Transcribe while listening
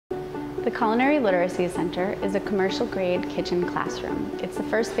The Culinary Literacy Center is a commercial-grade kitchen classroom. It's the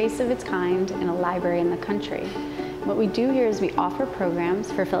first space of its kind in a library in the country. What we do here is we offer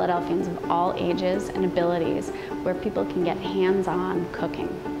programs for Philadelphians of all ages and abilities where people can get hands-on cooking.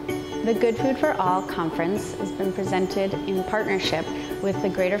 The Good Food for All conference has been presented in partnership with the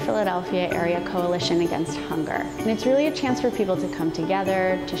Greater Philadelphia Area Coalition Against Hunger. And it's really a chance for people to come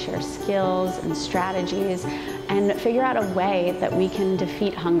together, to share skills and strategies, and figure out a way that we can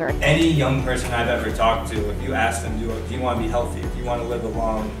defeat hunger. Any young person I've ever talked to, if you ask them, do you want to be healthy, if you want to live a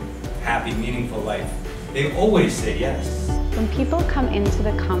long, happy, meaningful life, they always say yes. When people come into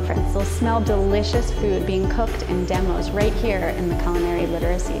the conference, they'll smell delicious food being cooked in demos right here in the Culinary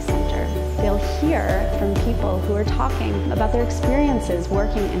Literacy Center. They'll hear from people who are talking about their experiences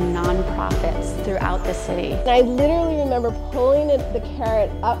working in nonprofits throughout the city. I literally remember pulling the carrot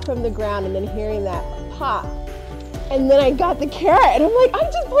up from the ground and then hearing that pop. And then I got the carrot and I'm like, I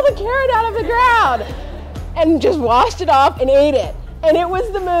just pulled a carrot out of the ground and just washed it off and ate it. And it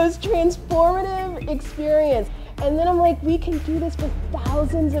was the most transformative experience. And then I'm like, we can do this for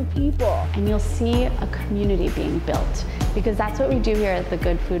thousands of people. And you'll see a community being built, because that's what we do here at the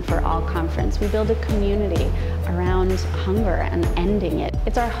Good Food for All conference. We build a community around hunger and ending it.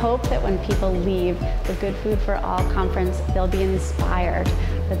 It's our hope that when people leave the Good Food for All conference, they'll be inspired,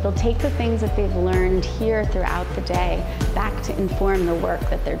 that they'll take the things that they've learned here throughout the day back to inform the work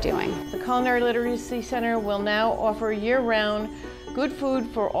that they're doing. The Culinary Literacy Center will now offer year-round Good Food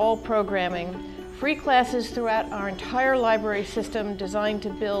for All programming, free classes throughout our entire library system designed to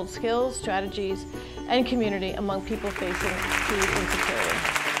build skills, strategies, and community among people facing food insecurity.